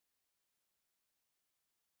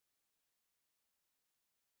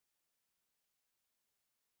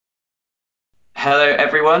Hello,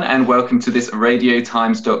 everyone, and welcome to this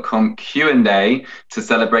radiotimes.com Q&A to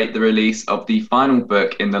celebrate the release of the final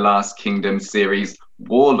book in the Last Kingdom series,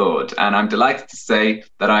 Warlord. And I'm delighted to say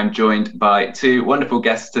that I'm joined by two wonderful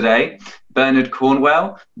guests today, Bernard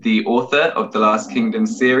Cornwell, the author of the Last Kingdom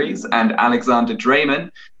series, and Alexander Dreymon,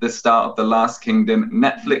 the star of the Last Kingdom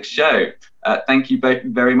Netflix show. Thank you both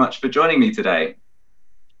very much for joining me today.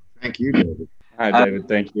 Thank you, David. Hi, David.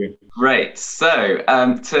 Thank you. Great. So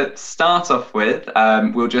to start off with,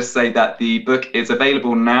 we'll just say that the book is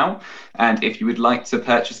available now. And if you would like to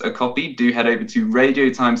purchase a copy, do head over to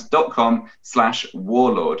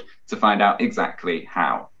radiotimes.com/warlord to find out exactly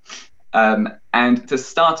how. And to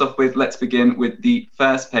start off with, let's begin with the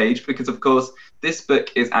first page, because of course, this book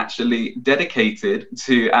is actually dedicated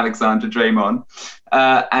to Alexander Dreymon.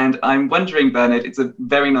 And I'm wondering, Bernard, it's a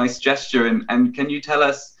very nice gesture. And can you tell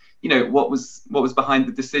us, what was behind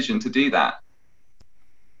the decision to do that?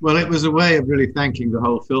 Well, it was a way of really thanking the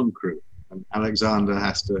whole film crew. And Alexander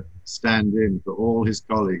has to stand in for all his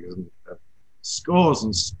colleagues and scores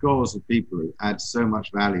and scores of people who add so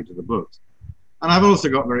much value to the books. And I've also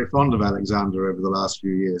got very fond of Alexander over the last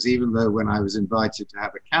few years, even though when I was invited to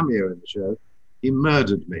have a cameo in the show, he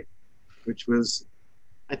murdered me, which was,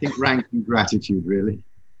 I think, rank ingratitude, really.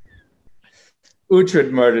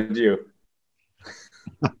 Uhtred murdered you.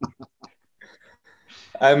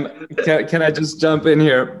 Can I just jump in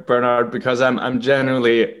here, Bernard, because I'm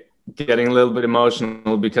genuinely getting a little bit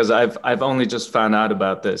emotional because I've only just found out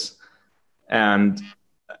about this, and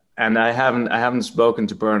I haven't spoken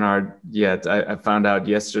to Bernard yet. I found out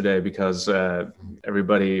yesterday because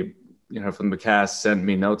everybody from the cast sent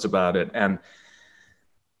me notes about it, and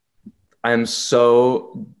I'm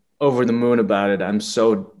so over the moon about it. I'm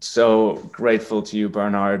so grateful to you,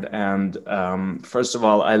 Bernard. And first of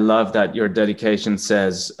all, I love that your dedication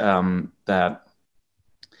says that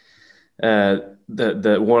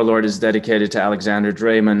the Warlord is dedicated to Alexander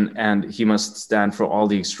Dreymon, and he must stand for all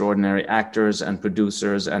the extraordinary actors and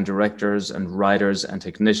producers and directors and writers and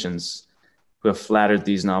technicians who have flattered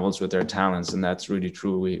these novels with their talents. And that's really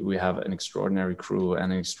true. We have an extraordinary crew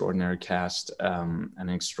and an extraordinary cast and an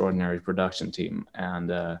extraordinary production team.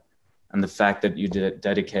 And the fact that you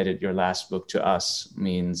dedicated your last book to us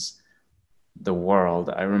means the world.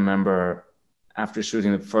 I remember after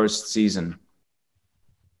shooting the first season,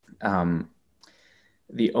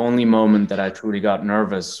 the only moment that I truly got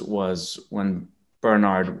nervous was when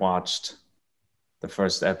Bernard watched the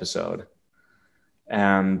first episode.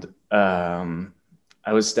 And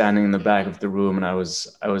I was standing in the back of the room, and I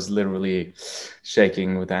was literally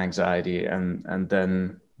shaking with anxiety. And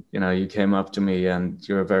then you came up to me, and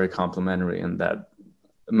you're very complimentary, and that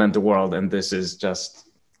meant the world. And this is just,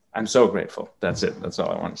 I'm so grateful. That's it. That's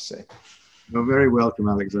all I want to say. You're very welcome,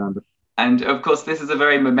 Alexander. And of course, this is a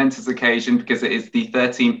very momentous occasion because it is the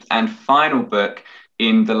 13th and final book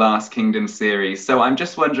in the Last Kingdom series. So I'm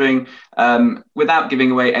just wondering, without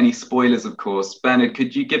giving away any spoilers, of course, Bernard,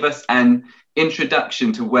 could you give us an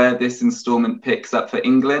introduction to where this installment picks up for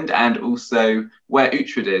England and also where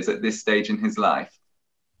Uhtred is at this stage in his life?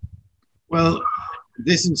 Well,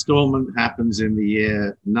 this installment happens in the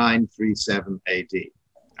year 937 AD.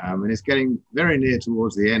 And it's getting very near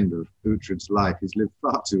towards the end of Uhtred's life. He's lived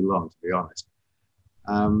far too long, to be honest.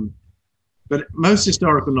 But most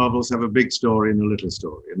historical novels have a big story and a little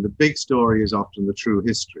story. And the big story is often the true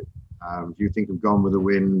history. If you think of Gone with the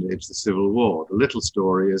Wind, it's the Civil War. The little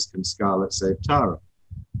story is Can Scarlet Save Tara?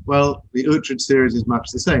 Well, the Uhtred series is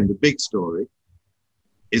much the same. The big story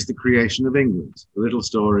is the creation of England. The little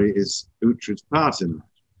story is Uhtred's part in that.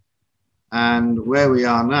 And where we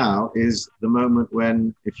are now is the moment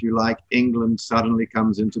when, if you like, England suddenly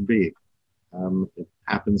comes into being. It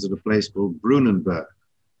happens at a place called Brunanburg,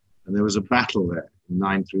 and there was a battle there in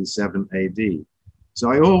 937 AD. So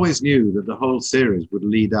I always knew that the whole series would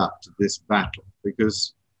lead up to this battle,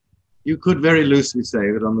 because you could very loosely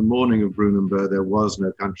say that on the morning of Brunanburg, there was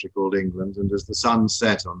no country called England, and as the sun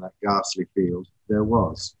set on that ghastly field, there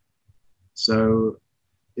was. So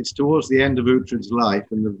it's towards the end of Uhtred's life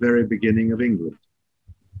and the very beginning of England.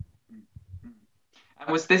 And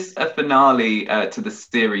was this a finale to the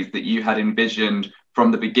series that you had envisioned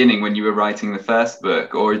from the beginning when you were writing the first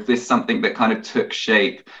book, or is this something that kind of took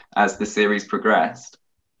shape as the series progressed?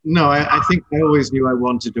 No, I think I always knew I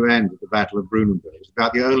wanted to end at the Battle of Brunanburg. It's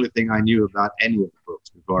about the only thing I knew about any of the books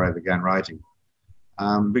before I began writing,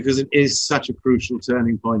 because it is such a crucial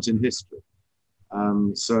turning point in history.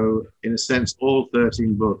 So in a sense, all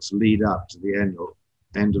 13 books lead up to the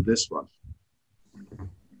end of this one.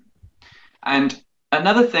 And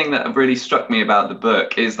Another thing that really struck me about the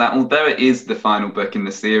book is that although it is the final book in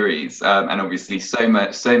the series, and obviously so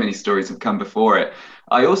many stories have come before it,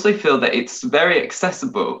 I also feel that it's very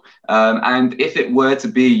accessible. And if it were to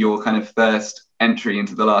be your kind of first entry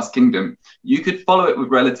into the Last Kingdom, you could follow it with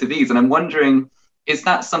relative ease. And I'm wondering, is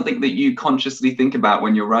that something that you consciously think about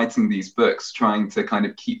when you're writing these books, trying to kind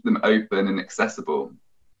of keep them open and accessible?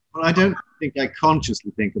 Well, I don't think I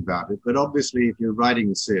consciously think about it, but obviously if you're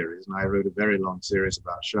writing a series, and I wrote a very long series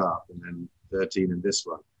about Sharp and then 13 in this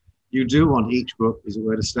one, you do want each book, as it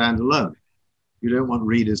were, to stand alone. You don't want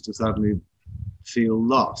readers to suddenly feel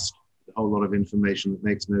lost, a whole lot of information that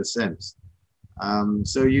makes no sense.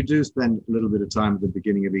 So you do spend a little bit of time at the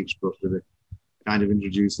beginning of each book with a kind of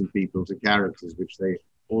introducing people to characters which they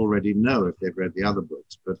already know if they've read the other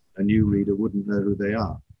books, but a new reader wouldn't know who they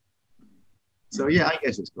are. So yeah, I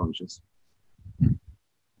guess it's conscious.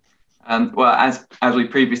 Well, as we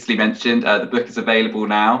previously mentioned, the book is available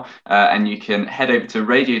now, and you can head over to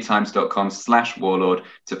radiotimes.com/warlord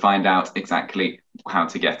to find out exactly how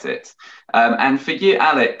to get it. And for you,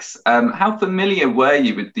 Alex, how familiar were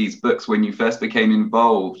you with these books when you first became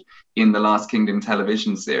involved in the Last Kingdom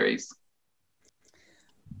television series?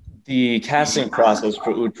 The casting process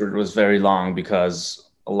for Uhtred was very long because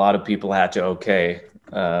a lot of people had to okay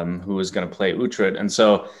who was going to play Uhtred. And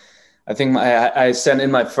so I think I sent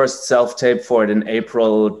in my first self-tape for it in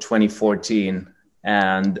April 2014.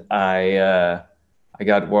 And I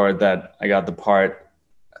got word that I got the part,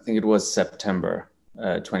 I think it was September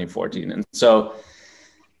 2014. And so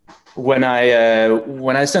when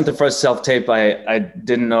I sent the first self-tape, I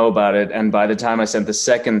didn't know about it. And by the time I sent the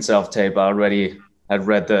second self-tape, I already had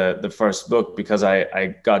read the first book because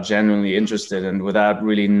I got genuinely interested, and without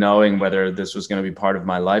really knowing whether this was going to be part of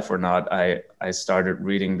my life or not, I started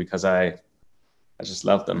reading because I just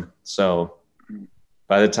loved them. So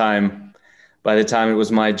by the time it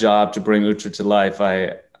was my job to bring Uhtred to life,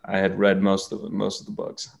 I had read most of the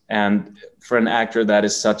books. And for an actor, that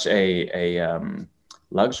is such a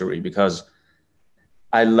luxury, because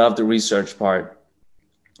I love the research part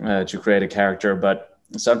to create a character, but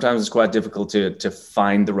sometimes it's quite difficult to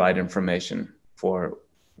find the right information for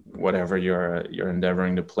whatever you're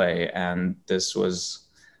endeavoring to play. And this was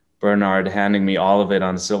Bernard handing me all of it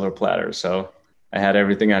on a silver platter. So I had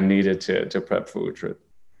everything I needed to prep for Uhtred.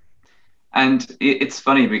 And it's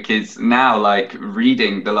funny because now, like,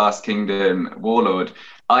 reading The Last Kingdom Warlord,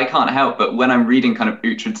 I can't help but when I'm reading kind of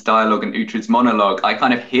Uhtred's dialogue and Uhtred's monologue, I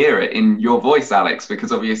kind of hear it in your voice, Alex,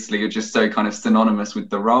 because obviously you're just so kind of synonymous with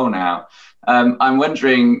the role now. I'm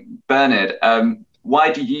wondering, Bernard,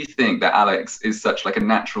 why do you think that Alex is such like a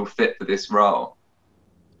natural fit for this role?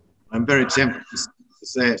 I'm very tempted to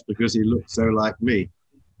say it's because he looks so like me,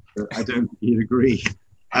 but I don't think he'd agree.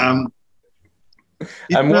 I'm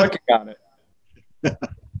working on it.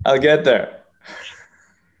 I'll get there.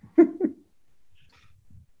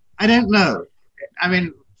 I don't know. I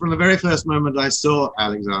mean, from the very first moment I saw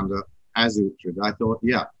Alexander as Uhtred, I thought,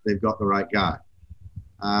 yeah, they've got the right guy.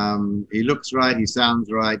 He looks right, he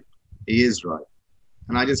sounds right, he is right.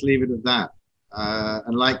 And I just leave it at that.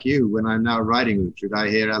 And like you, when I'm now writing Uhtred, I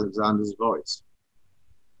hear Alexander's voice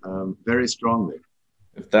very strongly.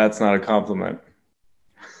 If that's not a compliment.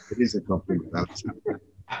 It is a compliment, Alexander.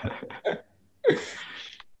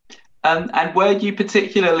 And were you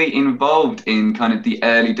particularly involved in kind of the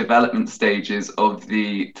early development stages of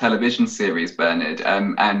the television series, Bernard,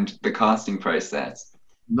 and the casting process?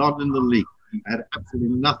 Not in the least. It had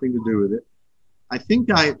absolutely nothing to do with it. I think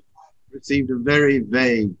I received a very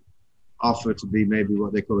vague offer to be maybe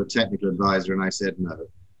what they call a technical advisor, and I said no.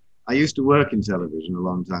 I used to work in television a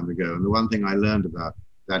long time ago, and the one thing I learned about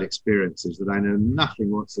that experience is that I know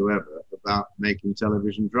nothing whatsoever about making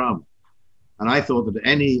television drama. And I thought that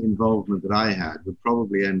any involvement that I had would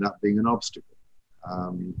probably end up being an obstacle.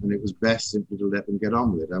 And it was best simply to let them get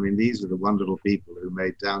on with it. I mean, these are the wonderful people who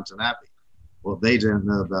made Downton Abbey. What they don't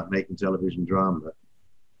know about making television drama,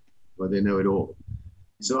 well, they know it all.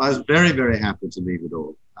 So I was very, very happy to leave it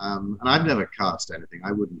all. And I've never cast anything.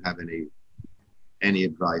 I wouldn't have any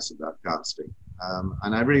advice about casting.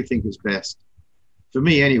 And I really think it's best, for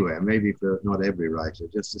me anyway, maybe for not every writer,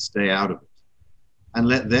 just to stay out of it and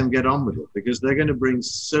let them get on with it, because they're going to bring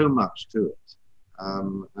so much to it.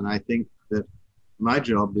 And I think that my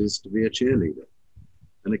job is to be a cheerleader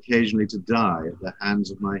and occasionally to die at the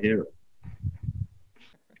hands of my hero.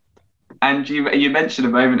 And you mentioned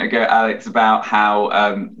a moment ago, Alex, about how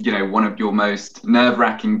one of your most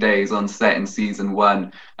nerve-wracking days on set in season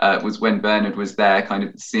 1 was when Bernard was there, kind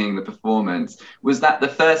of seeing the performance. Was that the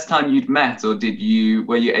first time you'd met, or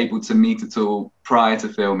were you able to meet at all prior to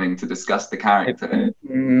filming to discuss the character?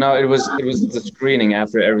 No, it was the screening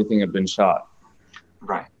after everything had been shot.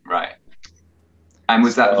 Right. And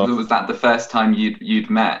was that the first time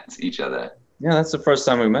you'd met each other? Yeah, that's the first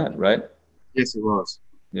time we met, right? Yes, it was.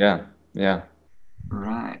 Yeah.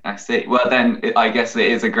 Right, I see. Well, then I guess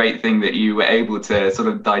it is a great thing that you were able to sort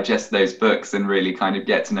of digest those books and really kind of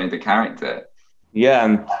get to know the character. Yeah,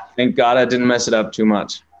 and thank God I didn't mess it up too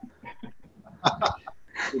much.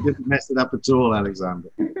 You didn't mess it up at all, Alexander.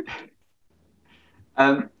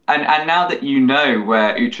 And now that you know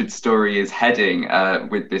where Uhtred's story is heading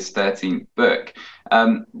with this 13th book,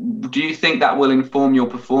 do you think that will inform your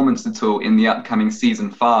performance at all in the upcoming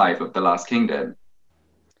season 5 of The Last Kingdom?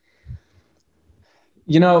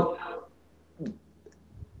 You know,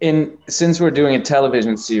 since we're doing a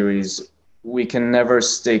television series, we can never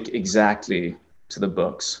stick exactly to the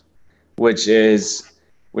books, which is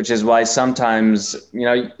why sometimes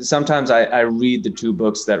I read the 2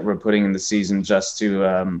 books that we're putting in the season just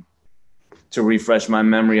to refresh my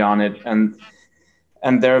memory on it. And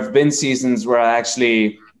there have been seasons where I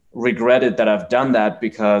actually regretted that I've done that,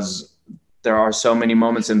 because there are so many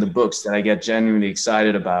moments in the books that I get genuinely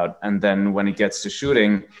excited about. And then when it gets to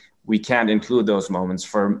shooting, we can't include those moments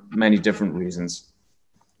for many different reasons.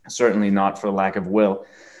 Certainly not for lack of will.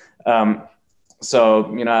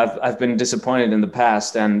 So, I've been disappointed in the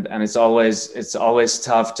past, and it's always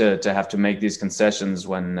tough to have to make these concessions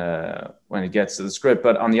when it gets to the script.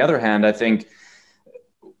 But on the other hand, I think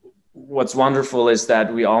what's wonderful is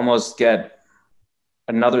that we almost get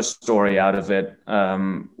another story out of it,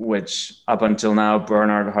 which up until now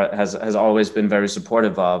Bernard has always been very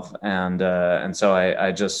supportive of, and so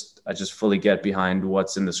I just fully get behind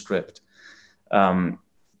what's in the script.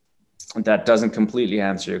 That doesn't completely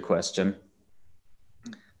answer your question.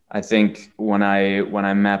 I think when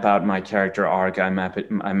I map out my character arc, I map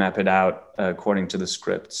it out according to the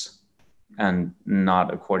scripts and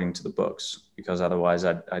not according to the books, because otherwise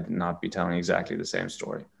I'd not be telling exactly the same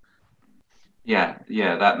story. Yeah,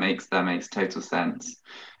 that makes total sense.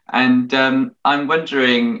 And I'm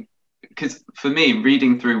wondering, because for me,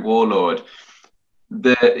 reading through Warlord,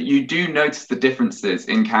 you do notice the differences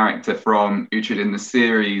in character from Uhtred in the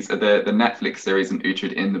series, the Netflix series, and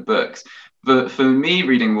Uhtred in the books. But for me,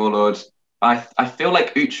 reading Warlord, I feel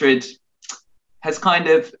like Uhtred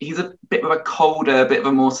he's a bit of a colder, a bit of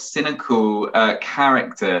a more cynical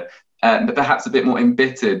character, but perhaps a bit more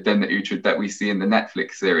embittered than the Uhtred that we see in the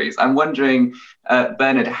Netflix series. I'm wondering,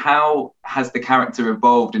 Bernard, how has the character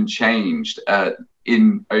evolved and changed over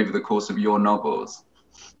the course of your novels?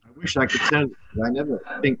 I wish I could tell you, but I never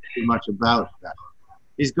think too much about that.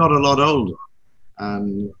 He's got a lot older,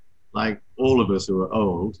 and like all of us who are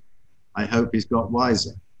old, I hope he's got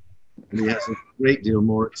wiser, and he has a great deal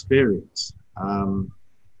more experience.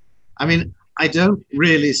 I mean, I don't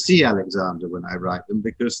really see Alexander when I write them,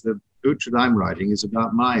 because the Uhtred I'm writing is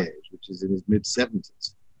about my age, which is in his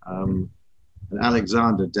mid-70s. And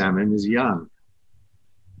Alexander, damn him, is young.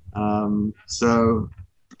 So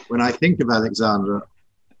when I think of Alexander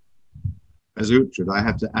as Uhtred, I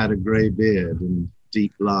have to add a grey beard and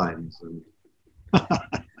deep lines. And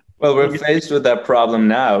well, we're faced with that problem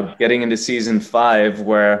now, getting into season 5,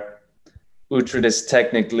 where Uhtred is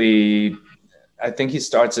technically, I think he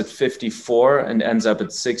starts at 54 and ends up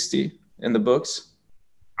at 60 in the books.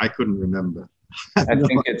 I couldn't remember. I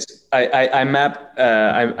think it's I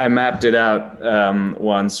mapped it out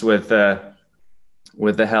once with the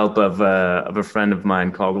help of a friend of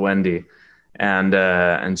mine called Wendy,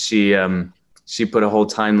 and she put a whole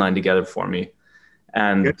timeline together for me.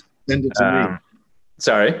 And send it to me.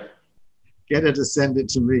 Sorry. Get her to send it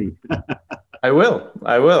to me. I will.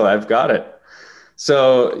 I've got it.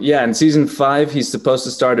 So yeah, in season 5, he's supposed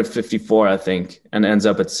to start at 54, I think, and ends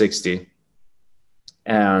up at 60.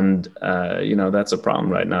 And that's a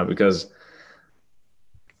problem right now, because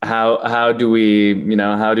how do we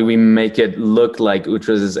make it look like Uhtred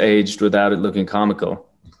is aged without it looking comical?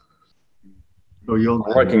 Oh, you're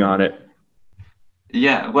working on it.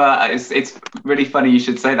 Yeah, well, it's really funny you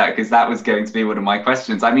should say that, because that was going to be one of my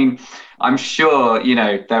questions. I mean, I'm sure,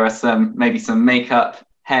 there are maybe some makeup,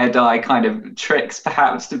 hair dye kind of tricks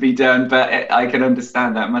perhaps to be done, but I can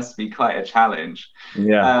understand that must be quite a challenge.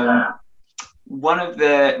 Yeah. One of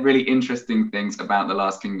the really interesting things about The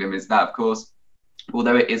Last Kingdom is that, of course,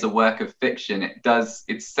 although it is a work of fiction,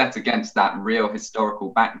 it's set against that real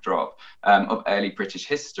historical backdrop of early British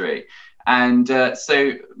history. And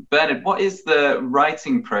so, Bernard, what is the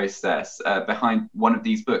writing process behind one of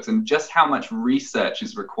these books, and just how much research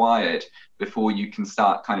is required before you can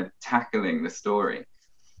start kind of tackling the story?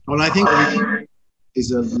 Well, I think it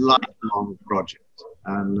is a lifelong project.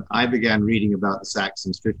 And I began reading about the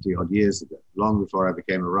Saxons 50 odd years ago, long before I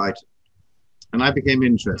became a writer. And I became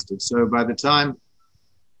interested. So by the time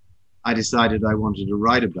I decided I wanted to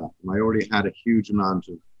write about them, I already had a huge amount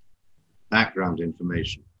of background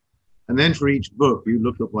information. And then for each book, you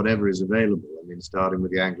look at whatever is available. I mean, starting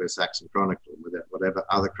with the Anglo-Saxon Chronicle, with whatever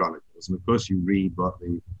other chronicles. And of course, you read what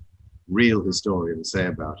the real historians say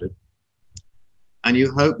about it. And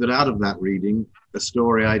you hope that out of that reading, a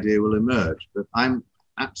story idea will emerge. But I'm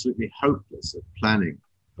absolutely hopeless at planning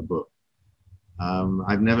a book.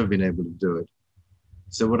 I've never been able to do it.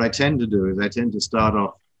 So what I tend to do is I tend to start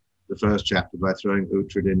off the first chapter by throwing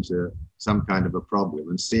Uhtred into some kind of a problem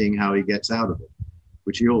and seeing how he gets out of it,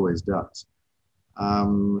 which he always does.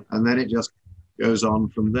 And then it just goes on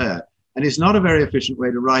from there. And it's not a very efficient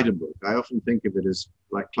way to write a book. I often think of it as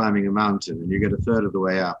like climbing a mountain, and you get a third of the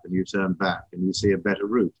way up and you turn back and you see a better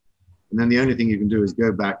route. And then the only thing you can do is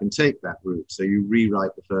go back and take that route. So you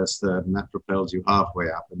rewrite the first third and that propels you halfway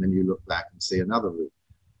up, and then you look back and see another route.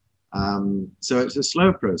 So it's a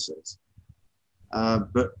slow process.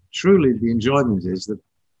 But truly the enjoyment is that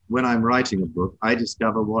when I'm writing a book, I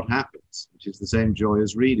discover what happens, which is the same joy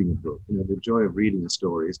as reading a book. You know, the joy of reading a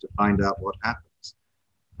story is to find out what happens.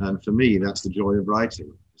 And for me, that's the joy of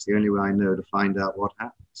writing. It's the only way I know to find out what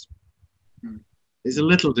happens. There's a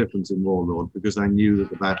little difference in Warlord because I knew that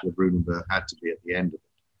the Battle of Brunanburh had to be at the end of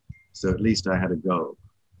it. So at least I had a goal.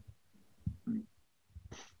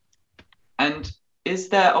 And is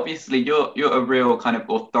there, obviously, you're a real kind of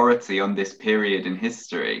authority on this period in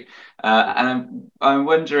history. And I'm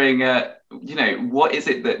wondering, you know, what is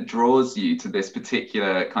it that draws you to this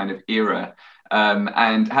particular kind of era?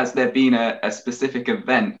 And has there been a specific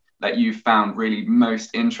event that you found really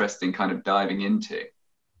most interesting kind of diving into?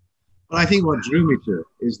 Well, I think what drew me to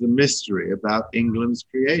it is the mystery about England's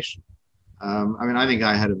creation. I mean, I think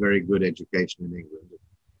I had a very good education in England,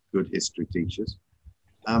 good history teachers.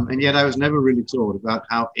 And yet I was never really taught about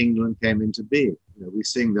how England came into being. You know, we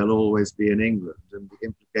sing there'll always be an England, and the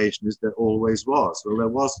implication is there always was. Well, there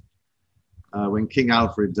wasn't. When King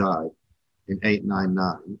Alfred died in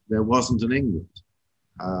 899, there wasn't an England.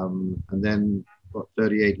 And then,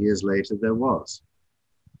 38 years later, there was.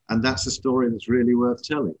 And that's a story that's really worth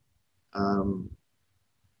telling. And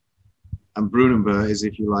Brunanburh is,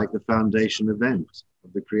 if you like, the foundation event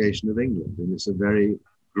of the creation of England. And it's a very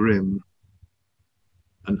grim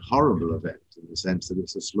and horrible event in the sense that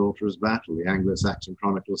it's a slaughterous battle. The Anglo-Saxon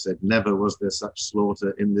Chronicle said, never was there such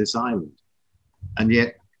slaughter in this island. And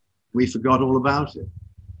yet we forgot all about it,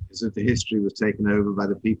 as if the history was taken over by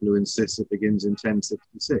the people who insist it begins in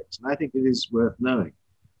 1066. And I think it is worth knowing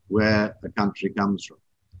where a country comes from.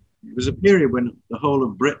 It was a period when the whole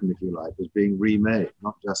of Britain, if you like, was being remade,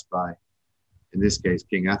 not just by, in this case,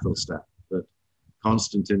 King Athelstan, but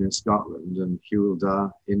Constantine in Scotland and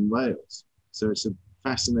Hywel in Wales. So it's a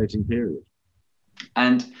fascinating period.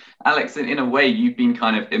 And Alex, in a way, you've been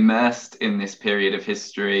kind of immersed in this period of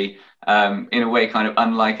history, in a way kind of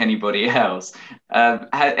unlike anybody else.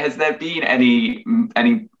 Has there been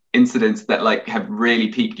any incidents that like have really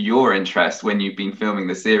piqued your interest when you've been filming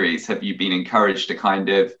the series? Have you been encouraged to kind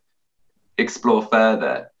of explore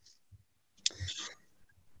further?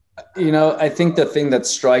 You know, I think the thing that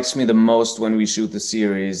strikes me the most when we shoot the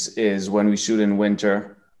series is when we shoot in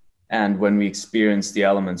winter and when we experience the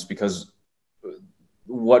elements, because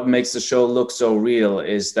what makes the show look so real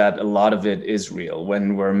is that a lot of it is real.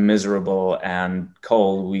 When we're miserable and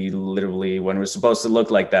cold, we literally, when we're supposed to look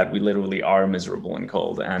like that, we literally are miserable and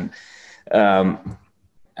cold. And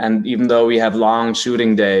even though we have long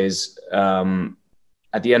shooting days,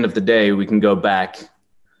 at the end of the day, we can go back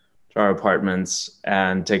to our apartments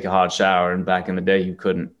and take a hot shower. And back in the day, you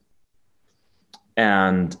couldn't.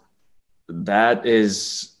 And that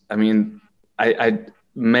is, I mean, I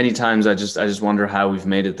many times I just wonder how we've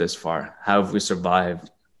made it this far. How have we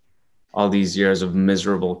survived all these years of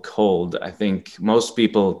miserable cold? I think most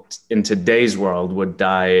people in today's world would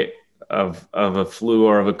die of a flu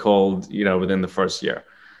or of a cold, you know, within the first year.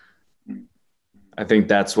 I think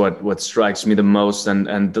that's what strikes me the most,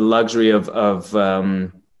 and the luxury of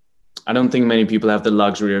I don't think many people have the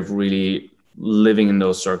luxury of really living in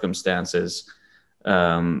those circumstances,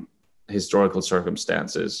 historical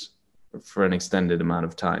circumstances, for an extended amount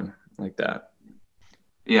of time like that.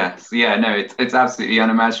 Yes, yeah, no, it's absolutely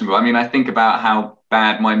unimaginable. I mean, I think about how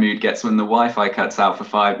bad my mood gets when the Wi-Fi cuts out for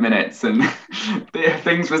 5 minutes, and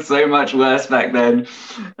things were so much worse back then.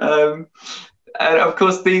 And of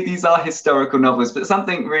course, these are historical novels, but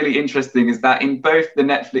something really interesting is that in both the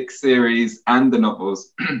Netflix series and the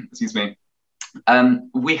novels, excuse me,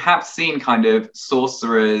 we have seen kind of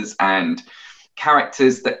sorcerers and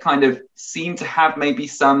characters that kind of seem to have maybe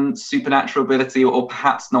some supernatural ability, or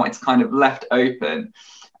perhaps not. It's kind of left open.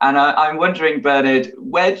 And I'm wondering, Bernard,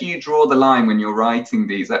 where do you draw the line when you're writing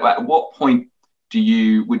these? At what point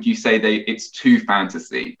would you say it's too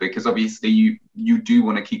fantasy? Because obviously you do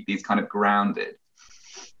want to keep these kind of grounded.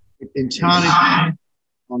 Entirely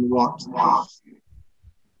on what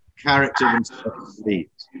character themselves believe.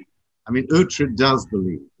 I mean, Uhtred does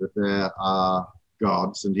believe that there are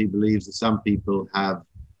gods, and he believes that some people have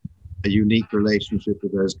a unique relationship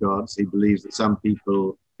with those gods. He believes that some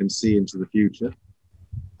people can see into the future.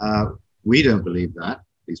 We don't believe that,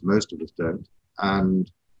 at least most of us don't.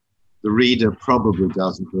 And the reader probably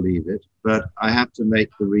doesn't believe it, but I have to make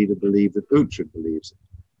the reader believe that Uhtred believes it.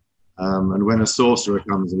 And when a sorcerer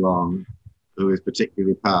comes along who is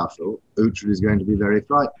particularly powerful, Uhtred is going to be very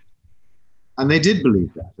frightened. And they did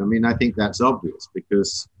believe that. I mean, I think that's obvious,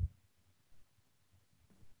 because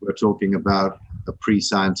we're talking about a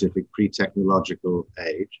pre-scientific, pre-technological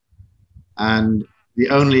age. And the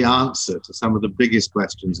only answer to some of the biggest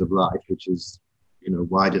questions of life, which is,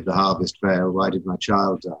 why did the harvest fail? Why did my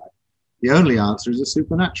child die? The only answer is a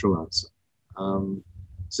supernatural answer.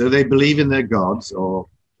 So they believe in their gods, or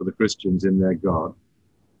for the Christians, in their God.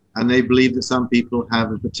 And they believe that some people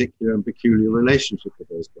have a particular and peculiar relationship with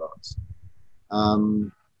those gods.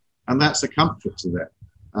 And that's a comfort to them.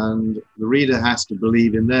 And the reader has to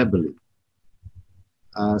believe in their belief.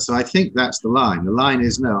 So I think that's the line. The line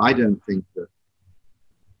is, no, I don't think that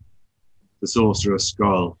the sorcerer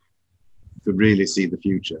Skoll could really see the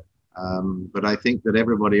future. But I think that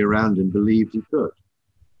everybody around him believed he could.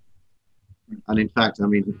 And in fact, I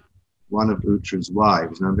mean, one of Uhtred's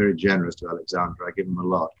wives, and I'm very generous to Alexander, I give him a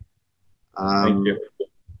lot,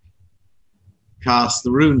 casts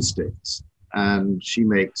the rune sticks, and she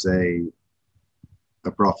makes a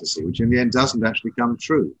prophecy, which in the end doesn't actually come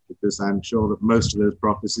true, because I'm sure that most of those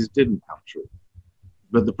prophecies didn't come true.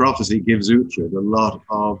 But the prophecy gives Uhtred a lot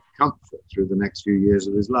of comfort through the next few years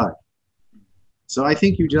of his life. So I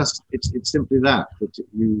think it's simply that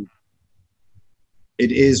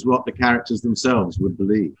it is what the characters themselves would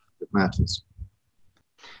believe that matters.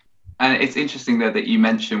 And it's interesting though that you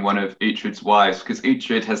mentioned one of Uhtred's wives, because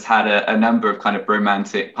Uhtred has had a number of kind of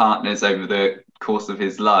romantic partners over the course of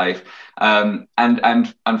his life. And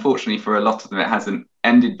unfortunately for a lot of them, it hasn't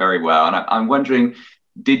ended very well. And I'm wondering,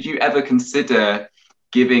 did you ever consider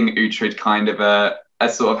giving Uhtred kind of a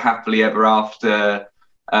sort of happily ever after,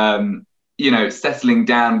 settling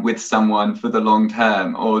down with someone for the long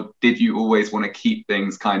term? Or did you always want to keep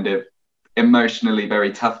things kind of emotionally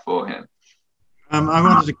very tough for him? I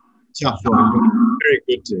wanted to keep it tough for him, but very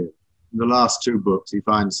good to him. In the last two books, he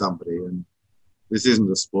finds somebody, and this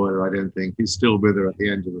isn't a spoiler, I don't think. He's still with her at the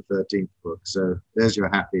end of the 13th book. So there's your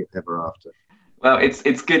happy ever after. Well,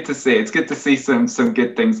 it's good to see. It's good to see some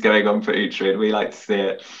good things going on for Uhtred. We like to see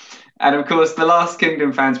it. And of course, the Last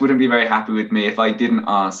Kingdom fans wouldn't be very happy with me if I didn't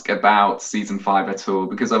ask about season 5 at all,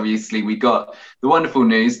 because obviously we got the wonderful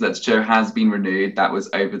news that the show has been renewed. That was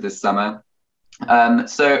over the summer.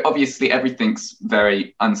 So obviously everything's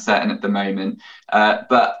very uncertain at the moment.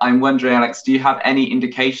 But I'm wondering, Alex, do you have any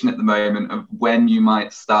indication at the moment of when you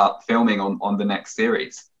might start filming on the next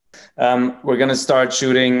series? We're going to start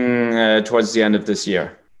shooting towards the end of this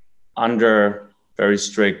year, under very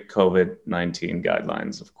strict COVID-19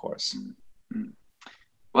 guidelines, of course.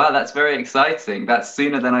 Well, that's very exciting. That's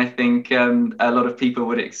sooner than I think a lot of people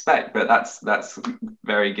would expect, but that's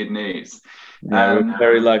very good news. Yeah, we're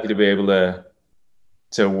very lucky to be able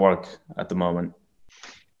to work at the moment.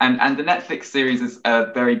 And the Netflix series is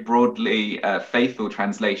a very broadly faithful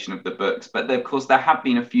translation of the books, but of course there have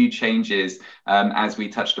been a few changes, as we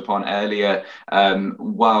touched upon earlier,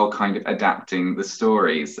 while kind of adapting the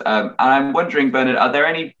stories. And I'm wondering, Bernard, are there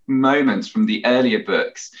any moments from the earlier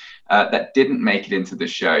books that didn't make it into the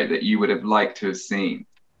show that you would have liked to have seen?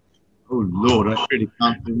 Oh Lord, I really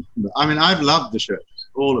can't remember. I mean, I've loved the shows,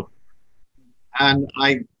 all of them. And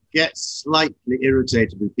I get slightly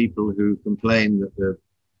irritated with people who complain that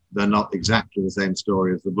they're not exactly the same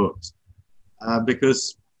story as the books,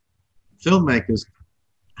 because filmmakers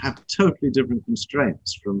have totally different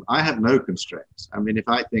constraints. I have no constraints. I mean, if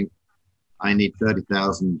I think I need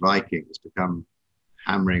 30,000 Vikings to come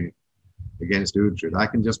hammering against Uhtred, I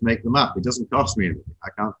can just make them up. It doesn't cost me anything. I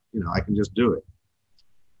can't, I can just do it.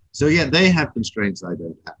 So yeah, they have constraints I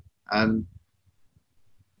don't have. And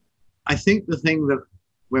I think the thing that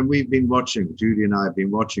when we've been watching, Judy and I have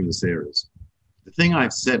been watching the series, the thing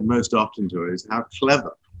I've said most often to her is how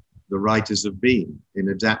clever the writers have been in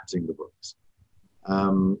adapting the books,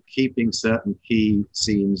 keeping certain key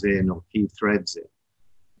scenes in or key threads in,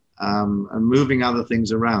 and moving other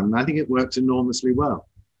things around. And I think it works enormously well.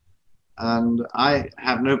 And I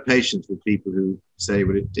have no patience with people who say,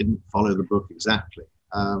 well, it didn't follow the book exactly.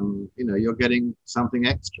 You're getting something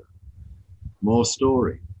extra, more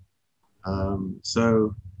story.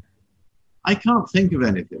 So I can't think of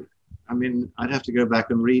anything. I mean, I'd have to go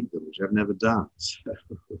back and read them, which I've never done. So.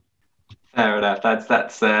 Fair enough.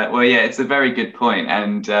 That's well, yeah, it's a very good point,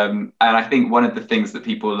 and I think one of the things that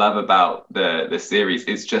people love about the series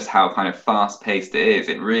is just how kind of fast paced it is.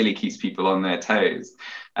 It really keeps people on their toes,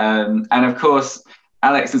 and of course,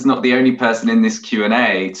 Alex is not the only person in this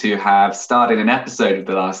Q&A to have started an episode of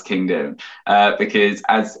The Last Kingdom, because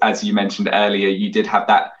as you mentioned earlier, you did have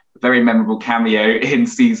that very memorable cameo in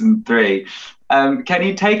season 3. Can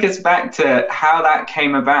you take us back to how that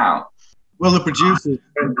came about? Well, the producers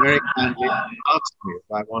very kindly asked me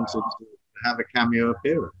if I wanted to have a cameo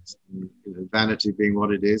appearance. And, vanity being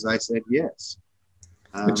what it is, I said yes.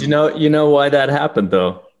 But you know why that happened,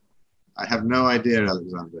 though? I have no idea,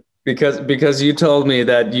 Alexander. Because you told me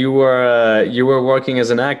that you were working as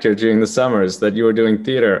an actor during the summers, that you were doing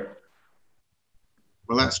theater.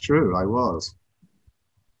 Well, that's true. I was.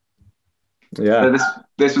 Yeah. So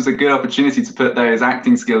this was a good opportunity to put those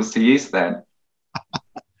acting skills to use then.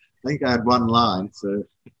 I think I had one line, so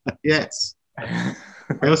yes. I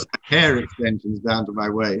also had hair extensions down to my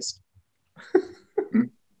waist.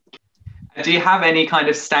 Do you have any kind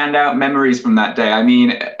of standout memories from that day? I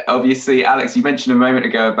mean, obviously, Alex, you mentioned a moment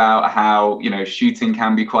ago about how, shooting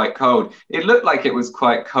can be quite cold. It looked like it was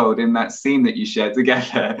quite cold in that scene that you shared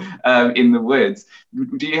together in the woods.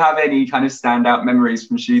 Do you have any kind of standout memories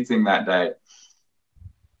from shooting that day?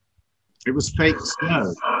 It was fake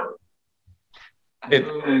snow.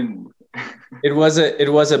 It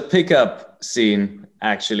was a pickup scene,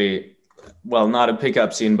 actually. Well, not a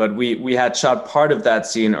pickup scene, but we had shot part of that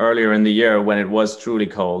scene earlier in the year when it was truly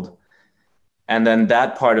cold, and then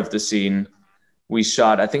that part of the scene we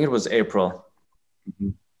shot, I think it was April. Mm-hmm.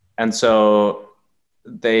 And so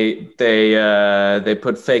they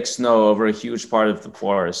put fake snow over a huge part of the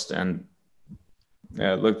forest, and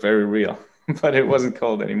it looked very real, but it wasn't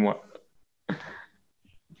cold anymore.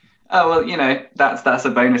 Oh, well, that's a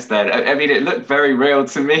bonus there. I mean, it looked very real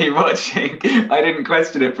to me watching. I didn't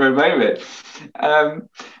question it for a moment.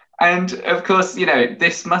 And of course,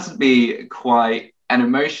 this must be quite an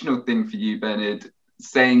emotional thing for you, Bernard,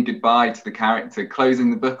 saying goodbye to the character, closing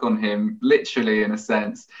the book on him, literally, in a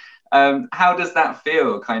sense. How does that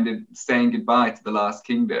feel, kind of saying goodbye to the Last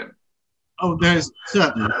Kingdom? Oh, there's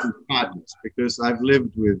certainly some sadness, because I've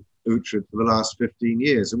lived with Uhtred for the last 15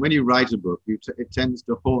 years. And when you write a book, it tends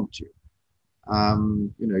to haunt you.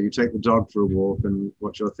 You take the dog for a walk and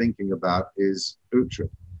what you're thinking about is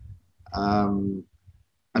Uhtred. And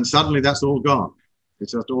suddenly that's all gone.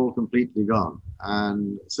 It's just all completely gone.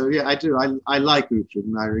 And so, yeah, I do. I like Uhtred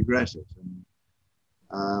and I regret it.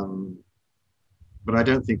 But I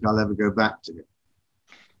don't think I'll ever go back to him.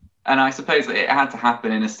 And I suppose it had to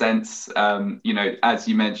happen in a sense, as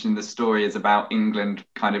you mentioned, the story is about England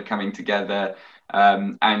kind of coming together.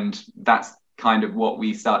 And that's kind of what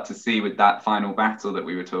we start to see with that final battle that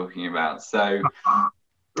we were talking about. So,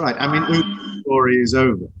 right. I mean, the story is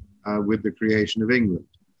over with the creation of England.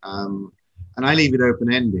 And I leave it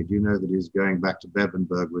open-ended. You know that he's going back to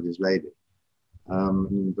Bebbanburg with his lady.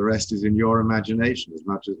 And the rest is in your imagination as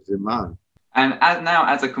much as it's in mine. And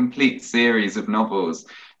as a complete series of novels,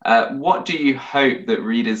 what do you hope that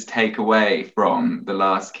readers take away from The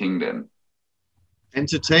Last Kingdom?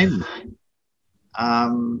 Entertainment. I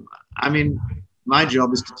mean, my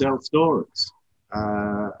job is to tell stories.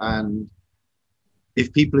 And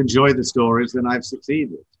if people enjoy the stories, then I've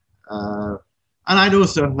succeeded. And I'd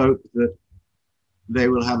also hope that they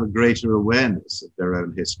will have a greater awareness of their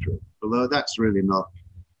own history, although that's really not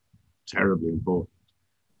terribly important.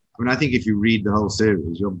 I mean, I think if you read the whole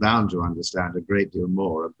series, you're bound to understand a great deal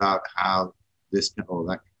more about how this or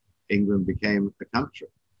that England became a country.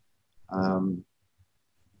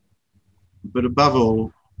 But above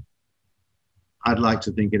all, I'd like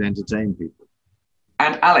to think it entertained people.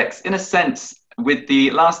 And Alex, in a sense, with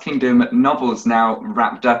the Last Kingdom novels now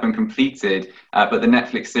wrapped up and completed, but the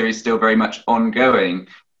Netflix series still very much ongoing,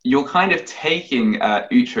 you're kind of taking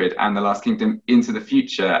Uhtred and the Last Kingdom into the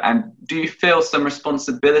future. And do you feel some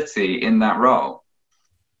responsibility in that role?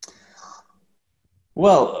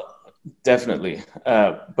 Well, definitely.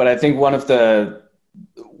 But I think one of the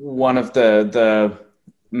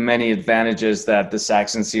many advantages that the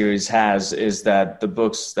Saxon series has is that the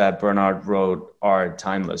books that Bernard wrote are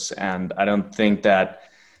timeless. And I don't think that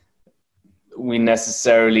we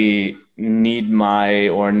necessarily need my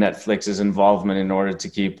or Netflix's involvement in order to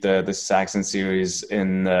keep the Saxon series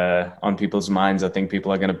on people's minds. I think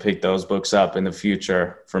people are going to pick those books up in the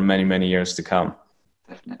future for many, many years to come.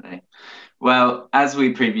 Definitely. Well, as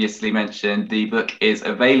we previously mentioned, the book is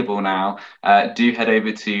available now. Do head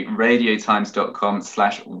over to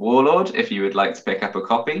radiotimes.com/warlord if you would like to pick up a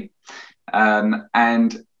copy.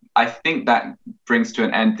 And I think that brings to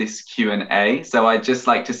an end this Q&A. So I'd just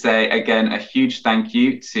like to say, again, a huge thank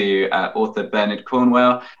you to author Bernard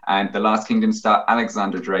Cornwell and The Last Kingdom star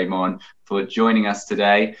Alexander Dreymon for joining us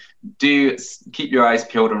today. Do keep your eyes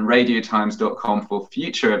peeled on radiotimes.com for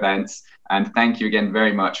future events. And thank you again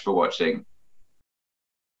very much for watching.